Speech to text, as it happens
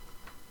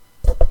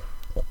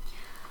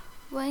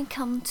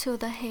Welcome to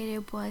the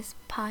Hated Boys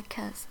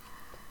podcast.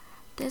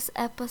 This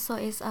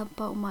episode is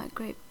about my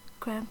great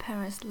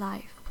grandparents'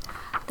 life.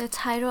 The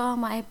title of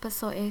my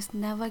episode is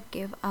Never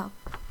Give Up.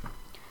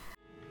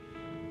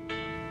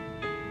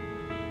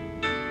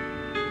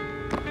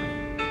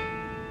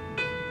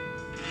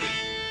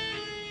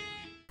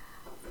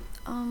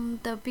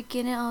 The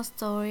beginning of the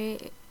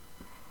story,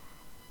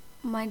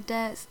 my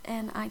dad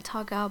and I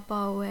talk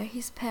about where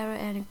his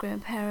parents and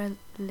grandparents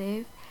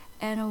live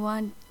and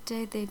one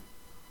day they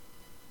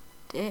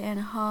and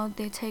how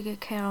they take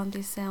care of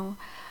themselves.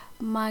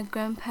 My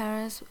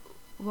grandparents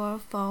were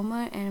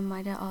farmer and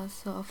my dad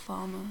also a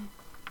farmer.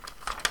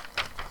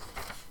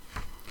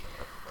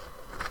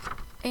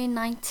 In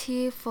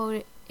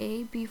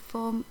 1948,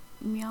 before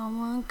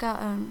Myanmar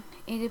got an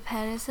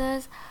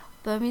independence,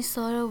 Burmese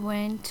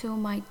went to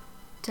my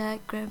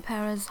dad's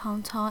grandparents'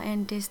 hometown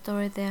and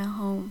destroyed their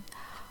home.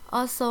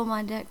 Also,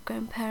 my dad's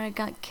grandparents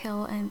got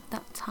killed at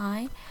that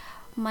time.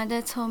 My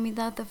dad told me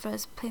that the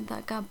first place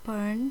that got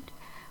burned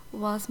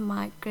was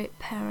my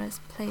great-parents'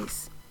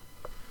 place.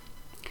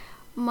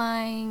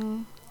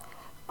 My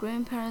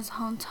grandparents'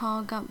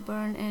 hometown got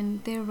burned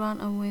and they ran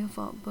away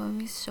from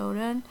Burmese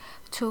children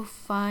to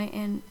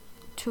find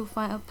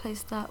a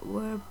place that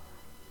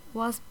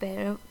was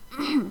better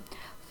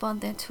for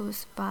them to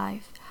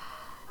survive.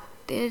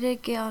 They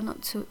didn't get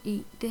enough to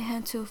eat. They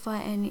had to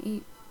find and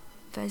eat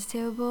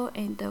vegetables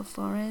in the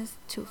forest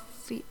to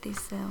feed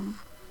themselves.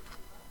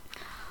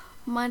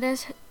 My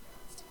dad's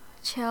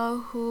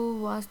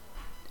childhood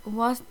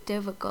was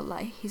difficult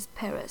like his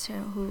parents'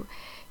 childhood.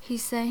 He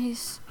said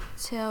his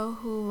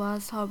childhood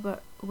was hard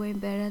way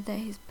better than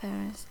his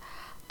parents.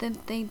 The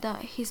thing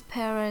that his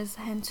parents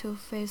had to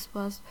face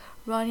was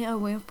running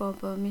away from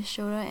Burmese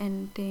children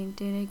and they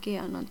didn't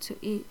get enough to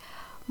eat.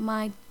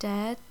 My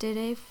dad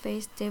didn't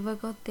face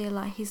difficulty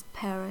like his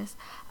parents.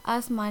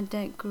 As my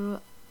dad grew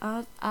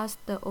up as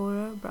the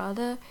older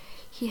brother,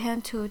 he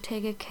had to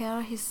take care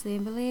of his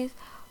siblings.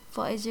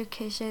 For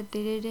education,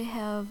 they didn't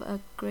have a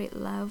great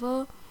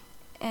level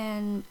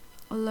and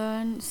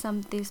learn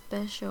something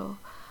special,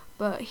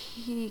 but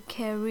he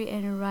can read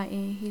and write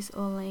in his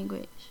own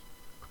language.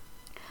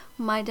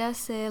 My dad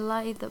said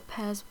life in the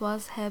past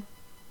was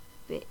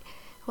happy.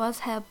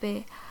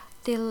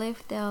 They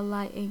lived their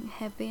life in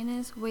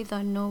happiness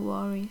without no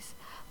worries.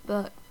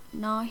 But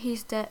now he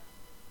said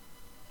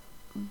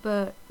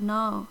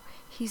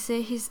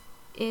he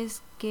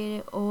is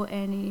getting old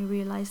and he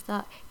realized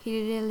that he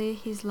didn't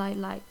live his life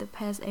like the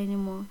past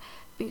anymore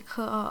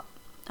because of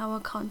our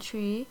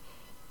country.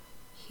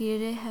 He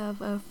didn't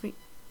have a free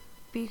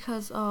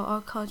because of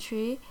our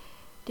country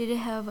didn't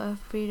have a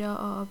freedom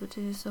or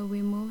opportunity, so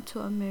we moved to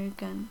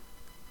America.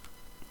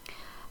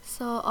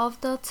 So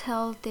after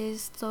tell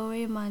this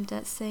story, my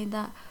dad said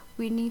that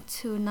we need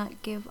to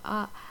not give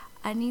up.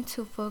 I need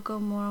to focus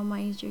more on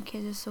my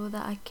education so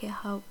that I can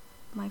help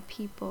my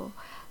people.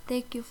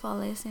 Thank you for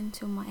listening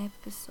to my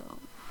episode.